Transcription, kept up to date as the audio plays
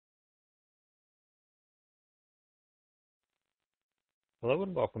Hello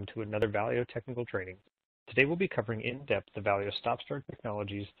and welcome to another Valeo technical training. Today we'll be covering in depth the Valeo stop-start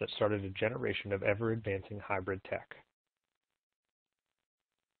technologies that started a generation of ever-advancing hybrid tech.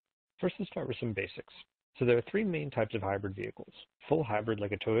 First, let's start with some basics. So there are three main types of hybrid vehicles. Full hybrid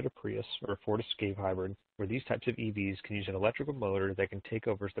like a Toyota Prius or a Ford Escape hybrid, where these types of EVs can use an electrical motor that can take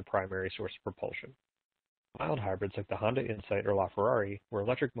over as the primary source of propulsion. Mild hybrids like the Honda Insight or LaFerrari, where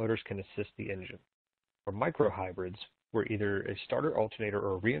electric motors can assist the engine. Or micro-hybrids, where either a starter alternator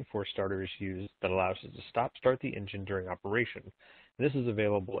or a reinforced starter is used that allows it to stop-start the engine during operation. And this is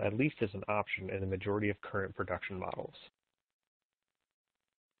available at least as an option in the majority of current production models.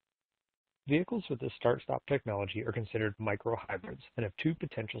 Vehicles with this start-stop technology are considered micro-hybrids and have two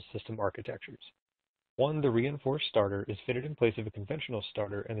potential system architectures. One, the reinforced starter is fitted in place of a conventional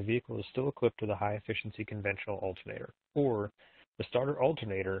starter and the vehicle is still equipped with a high-efficiency conventional alternator. Or, the starter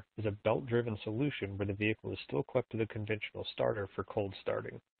alternator is a belt-driven solution where the vehicle is still equipped with a conventional starter for cold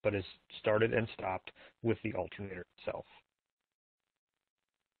starting, but is started and stopped with the alternator itself.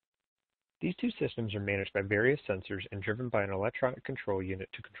 These two systems are managed by various sensors and driven by an electronic control unit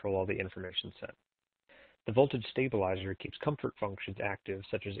to control all the information sent. The voltage stabilizer keeps comfort functions active,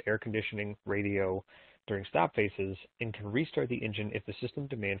 such as air conditioning, radio, during stop phases, and can restart the engine if the system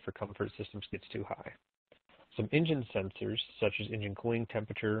demand for comfort systems gets too high. Some engine sensors, such as engine cooling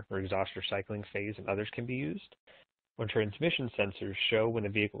temperature or exhaust recycling phase, and others can be used. When transmission sensors show when the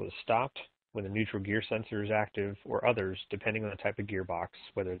vehicle is stopped, when the neutral gear sensor is active, or others, depending on the type of gearbox,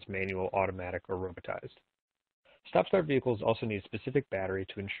 whether it's manual, automatic, or robotized. Stop-start vehicles also need a specific battery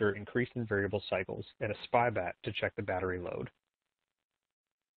to ensure increased and variable cycles, and a spy bat to check the battery load.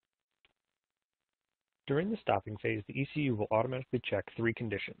 During the stopping phase, the ECU will automatically check three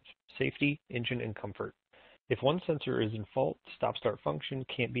conditions: safety, engine, and comfort. If one sensor is in fault, the stop-start function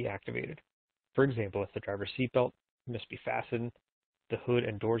can't be activated. For example, if the driver's seatbelt must be fastened, the hood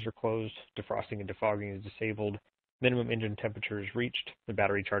and doors are closed, defrosting and defogging is disabled, minimum engine temperature is reached, the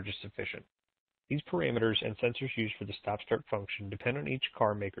battery charge is sufficient. These parameters and sensors used for the stop-start function depend on each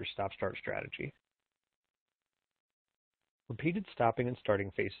car maker's stop-start strategy. Repeated stopping and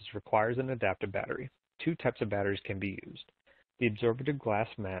starting phases requires an adaptive battery. Two types of batteries can be used. The absorptive glass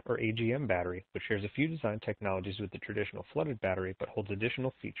mat, or AGM battery, which shares a few design technologies with the traditional flooded battery but holds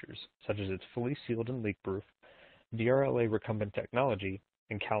additional features, such as its fully sealed and leak-proof, VRLA recumbent technology,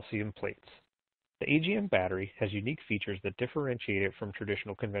 and calcium plates. The AGM battery has unique features that differentiate it from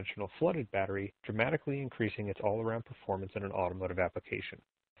traditional conventional flooded battery, dramatically increasing its all-around performance in an automotive application.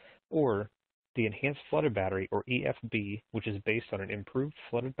 Or, the enhanced flooded battery, or EFB, which is based on an improved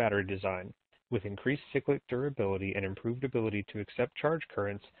flooded battery design, with increased cyclic durability and improved ability to accept charge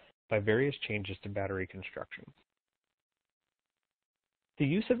currents by various changes to battery construction. The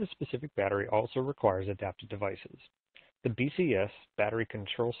use of a specific battery also requires adaptive devices. The BCS, Battery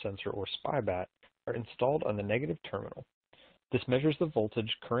Control Sensor or SPY bat, are installed on the negative terminal. This measures the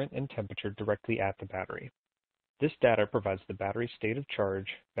voltage, current, and temperature directly at the battery. This data provides the battery state of charge,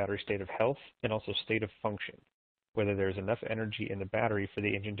 battery state of health, and also state of function, whether there is enough energy in the battery for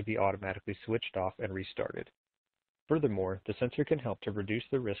the engine to be automatically switched off and restarted. Furthermore, the sensor can help to reduce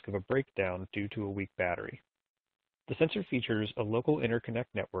the risk of a breakdown due to a weak battery. The sensor features a local interconnect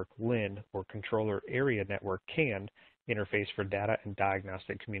network, LIN, or controller area network, CAN, interface for data and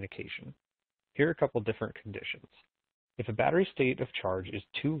diagnostic communication. Here are a couple different conditions. If a battery state of charge is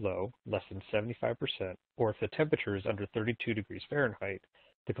too low, less than 75%, or if the temperature is under 32 degrees Fahrenheit,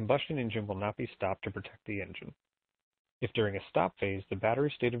 the combustion engine will not be stopped to protect the engine. If during a stop phase the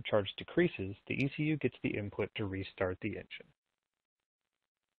battery state of charge decreases, the ECU gets the input to restart the engine.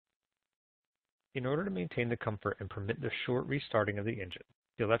 In order to maintain the comfort and permit the short restarting of the engine,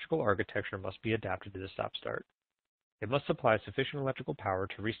 the electrical architecture must be adapted to the stop-start. It must supply sufficient electrical power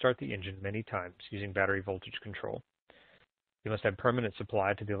to restart the engine many times using battery voltage control. It must have permanent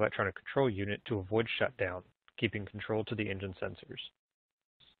supply to the electronic control unit to avoid shutdown, keeping control to the engine sensors.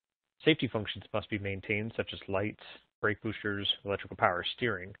 Safety functions must be maintained, such as lights, brake boosters, electrical power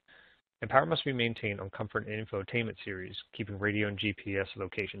steering, and power must be maintained on comfort and infotainment series, keeping radio and GPS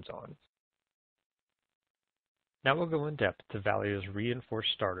locations on. Now we'll go in depth to Valeo's reinforced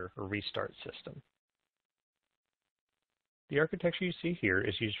starter or restart system. The architecture you see here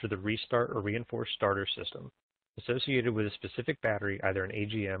is used for the restart or reinforced starter system, associated with a specific battery, either an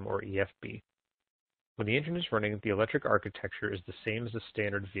AGM or EFB. When the engine is running, the electric architecture is the same as a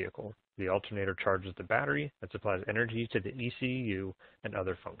standard vehicle. The alternator charges the battery and supplies energy to the ECU and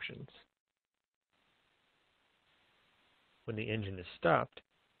other functions. When the engine is stopped,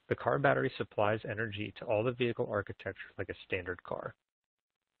 the car battery supplies energy to all the vehicle architecture like a standard car.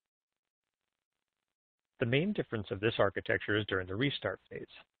 The main difference of this architecture is during the restart phase.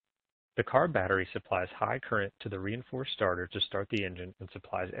 The car battery supplies high current to the reinforced starter to start the engine and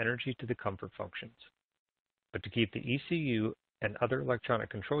supplies energy to the comfort functions. But to keep the ECU and other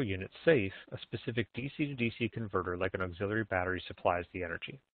electronic control units safe, a specific DC to DC converter like an auxiliary battery supplies the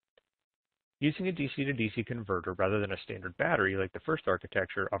energy. Using a DC to DC converter rather than a standard battery like the first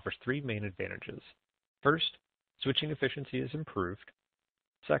architecture offers three main advantages. First, switching efficiency is improved.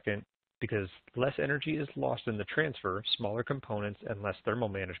 Second, because less energy is lost in the transfer, smaller components and less thermal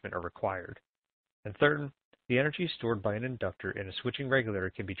management are required. And third, the energy stored by an inductor in a switching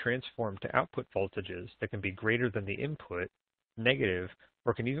regulator can be transformed to output voltages that can be greater than the input, negative,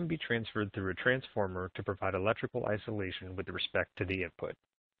 or can even be transferred through a transformer to provide electrical isolation with respect to the input.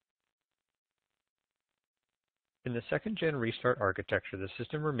 In the second-gen restart architecture, the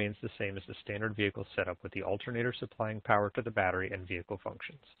system remains the same as the standard vehicle setup with the alternator supplying power to the battery and vehicle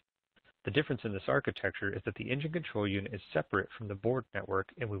functions. The difference in this architecture is that the engine control unit is separate from the board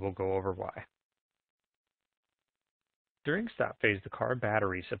network, and we will go over why. During stop phase, the car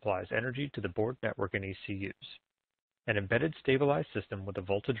battery supplies energy to the board network and ECUs. An embedded stabilized system with a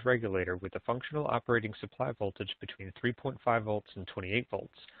voltage regulator with a functional operating supply voltage between 3.5 volts and 28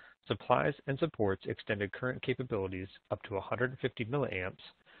 volts supplies and supports extended current capabilities up to 150 milliamps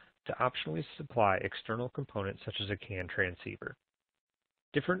to optionally supply external components such as a CAN transceiver.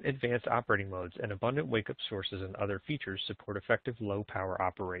 Different advanced operating modes and abundant wake-up sources and other features support effective low-power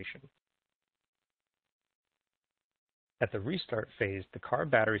operation. At the restart phase, the car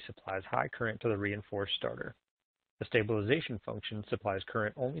battery supplies high current to the reinforced starter. The stabilization function supplies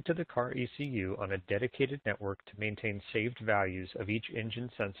current only to the car ECU on a dedicated network to maintain saved values of each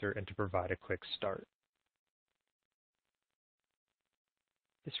engine sensor and to provide a quick start.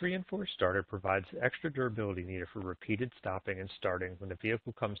 This reinforced starter provides the extra durability needed for repeated stopping and starting when the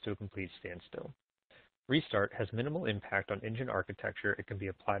vehicle comes to a complete standstill. Restart has minimal impact on engine architecture and can be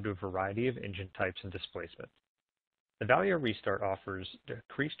applied to a variety of engine types and displacements. The Valeo Restart offers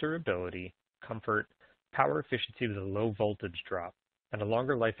decreased durability, comfort, power efficiency with a low voltage drop, and a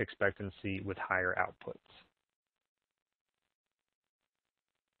longer life expectancy with higher outputs.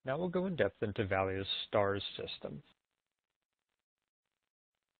 Now we'll go in depth into Valeo's STARS system.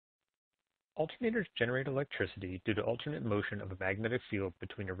 Alternators generate electricity due to alternate motion of a magnetic field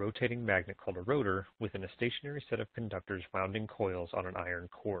between a rotating magnet called a rotor within a stationary set of conductors wound in coils on an iron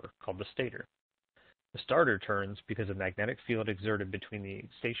core called the stator. The starter turns because of magnetic field exerted between the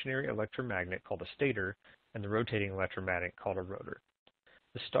stationary electromagnet called a stator and the rotating electromagnet called a rotor.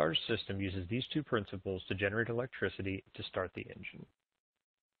 The STARS system uses these two principles to generate electricity to start the engine.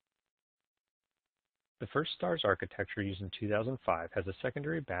 The first STARS architecture used in 2005 has a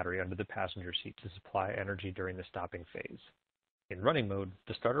secondary battery under the passenger seat to supply energy during the stopping phase. In running mode,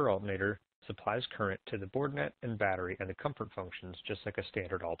 the starter alternator supplies current to the board net and battery and the comfort functions just like a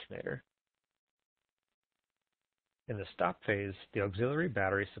standard alternator. In the stop phase, the auxiliary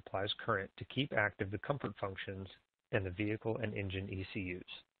battery supplies current to keep active the comfort functions and the vehicle and engine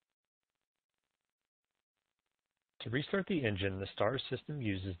ECUs. To restart the engine, the STARS system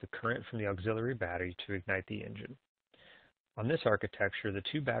uses the current from the auxiliary battery to ignite the engine. On this architecture, the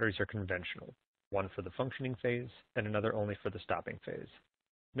two batteries are conventional, one for the functioning phase and another only for the stopping phase.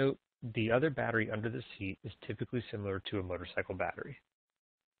 Note, the other battery under the seat is typically similar to a motorcycle battery.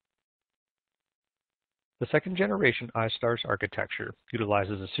 The second generation iSTARS architecture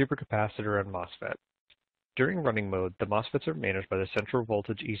utilizes a supercapacitor and MOSFET. During running mode, the MOSFETs are managed by the central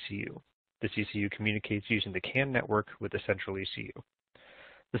voltage ECU. This ECU communicates using the CAN network with the central ECU.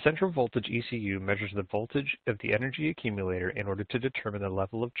 The central voltage ECU measures the voltage of the energy accumulator in order to determine the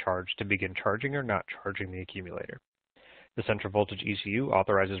level of charge to begin charging or not charging the accumulator. The central voltage ECU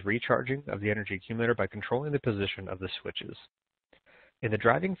authorizes recharging of the energy accumulator by controlling the position of the switches. In the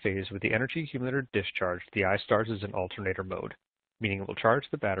driving phase, with the energy accumulator discharged, the iSTARS is in alternator mode, meaning it will charge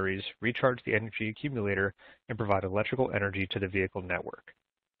the batteries, recharge the energy accumulator, and provide electrical energy to the vehicle network.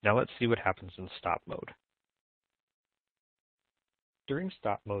 Now let's see what happens in stop mode. During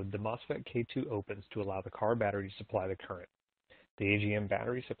stop mode, the MOSFET K2 opens to allow the car battery to supply the current. The AGM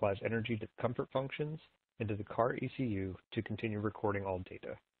battery supplies energy to the comfort functions and to the car ECU to continue recording all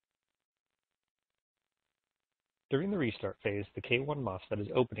data. During the restart phase, the K1 MOSFET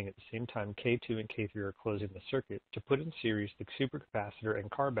is opening at the same time K2 and K3 are closing the circuit to put in series the supercapacitor and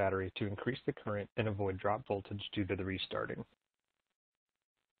car battery to increase the current and avoid drop voltage due to the restarting.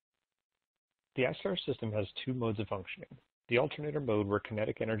 The iSTARS system has two modes of functioning. The alternator mode, where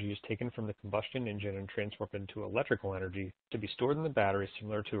kinetic energy is taken from the combustion engine and transformed into electrical energy to be stored in the battery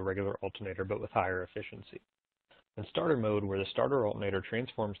similar to a regular alternator but with higher efficiency. In starter mode, where the starter alternator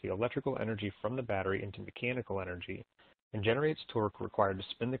transforms the electrical energy from the battery into mechanical energy and generates torque required to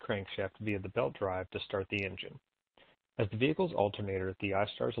spin the crankshaft via the belt drive to start the engine. As the vehicle's alternator, the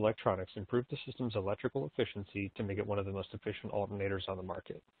iStar's electronics improve the system's electrical efficiency to make it one of the most efficient alternators on the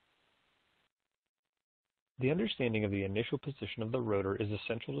market. The understanding of the initial position of the rotor is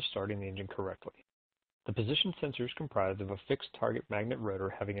essential to starting the engine correctly. The position sensor is comprised of a fixed target magnet rotor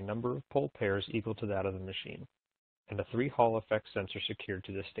having a number of pole pairs equal to that of the machine, and a 3 Hall effect sensor secured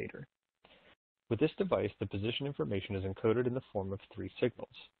to the stator. With this device, the position information is encoded in the form of 3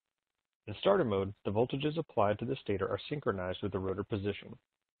 signals. In starter mode, the voltages applied to the stator are synchronized with the rotor position,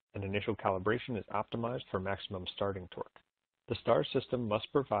 and initial calibration is optimized for maximum starting torque. The STAR system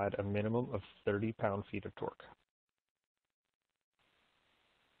must provide a minimum of 30 pound-feet of torque.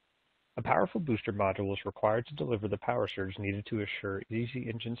 A powerful booster module is required to deliver the power surge needed to assure easy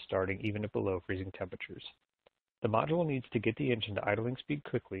engine starting even at below freezing temperatures. The module needs to get the engine to idling speed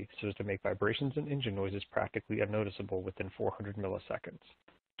quickly so as to make vibrations and engine noises practically unnoticeable within 400 milliseconds,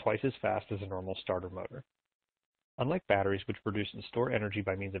 twice as fast as a normal starter motor. Unlike batteries, which produce and store energy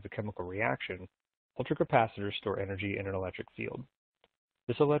by means of a chemical reaction, ultracapacitors store energy in an electric field.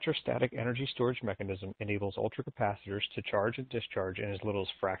 This electrostatic energy storage mechanism enables ultracapacitors to charge and discharge in as little as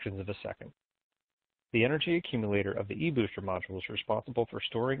fractions of a second. The energy accumulator of the e-booster module is responsible for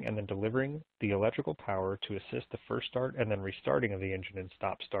storing and then delivering the electrical power to assist the first start and then restarting of the engine in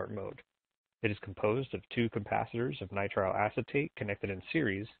stop-start mode. It is composed of 2 capacitors of nitrile acetate connected in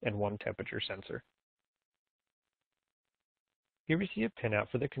series and 1 temperature sensor. Here we see a pinout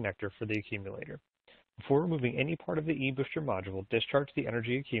for the connector for the accumulator. Before removing any part of the e-booster module, discharge the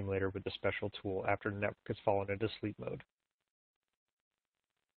energy accumulator with a special tool after the network has fallen into sleep mode.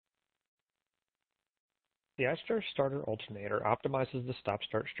 The iStar starter alternator optimizes the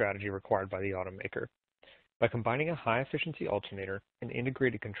stop-start strategy required by the automaker. By combining a high-efficiency alternator, an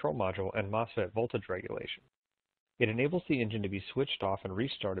integrated control module, and MOSFET voltage regulation, it enables the engine to be switched off and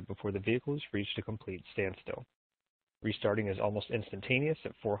restarted before the vehicle has reached a complete standstill. Restarting is almost instantaneous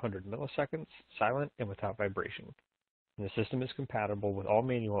at 400 milliseconds, silent and without vibration, and the system is compatible with all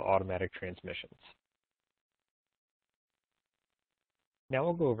manual automatic transmissions. Now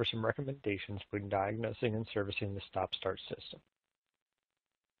we'll go over some recommendations when diagnosing and servicing the stop-start system.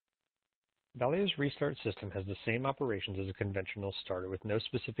 Valeo's restart system has the same operations as a conventional starter with no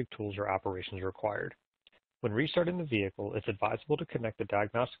specific tools or operations required. When restarting the vehicle, it's advisable to connect the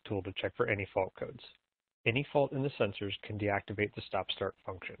diagnostic tool to check for any fault codes. Any fault in the sensors can deactivate the stop-start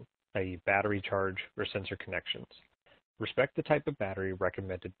function, i.e. battery charge or sensor connections. Respect the type of battery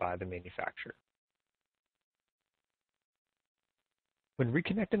recommended by the manufacturer. When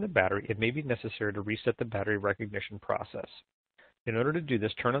reconnecting the battery, it may be necessary to reset the battery recognition process. In order to do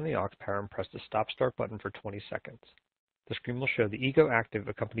this, turn on the aux power and press the stop-start button for 20 seconds. The screen will show the eco active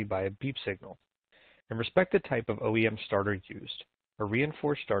accompanied by a beep signal. And respect the type of OEM starter used. A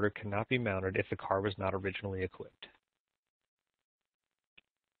reinforced starter cannot be mounted if the car was not originally equipped.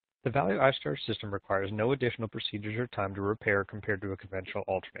 The Valeo iStar system requires no additional procedures or time to repair compared to a conventional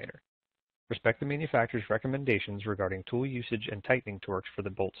alternator. Respect the manufacturer's recommendations regarding tool usage and tightening torques for the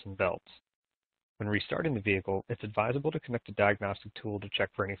bolts and belts. When restarting the vehicle, it's advisable to connect a diagnostic tool to check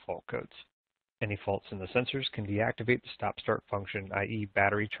for any fault codes. Any faults in the sensors can deactivate the stop-start function, i.e.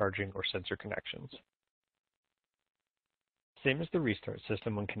 battery charging or sensor connections. Same as the restart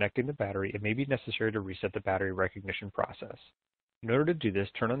system, when connecting the battery, it may be necessary to reset the battery recognition process. In order to do this,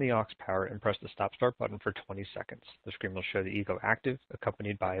 turn on the aux power and press the stop-start button for 20 seconds. The screen will show the eco active,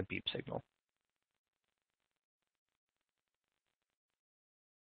 accompanied by a beep signal.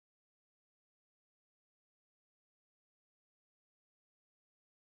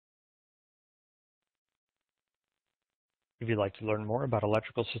 If you'd like to learn more about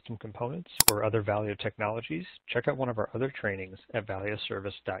electrical system components or other Valeo technologies, check out one of our other trainings at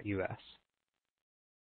valeoservice.us.